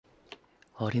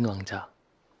어린 왕자,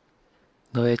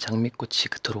 너의 장미꽃이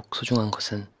그토록 소중한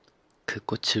것은 그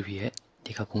꽃을 위해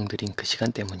네가 공들인 그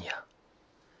시간 때문이야.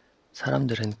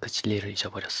 사람들은 그 진리를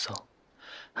잊어버렸어.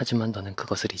 하지만 너는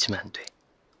그것을 잊으면 안 돼.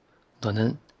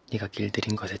 너는 네가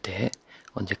길들인 것에 대해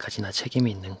언제까지나 책임이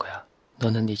있는 거야.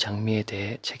 너는 네 장미에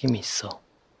대해 책임이 있어.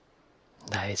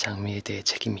 나의 장미에 대해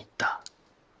책임이 있다.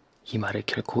 이 말을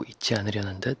결코 잊지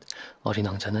않으려는 듯 어린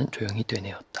왕자는 조용히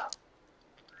되뇌었다.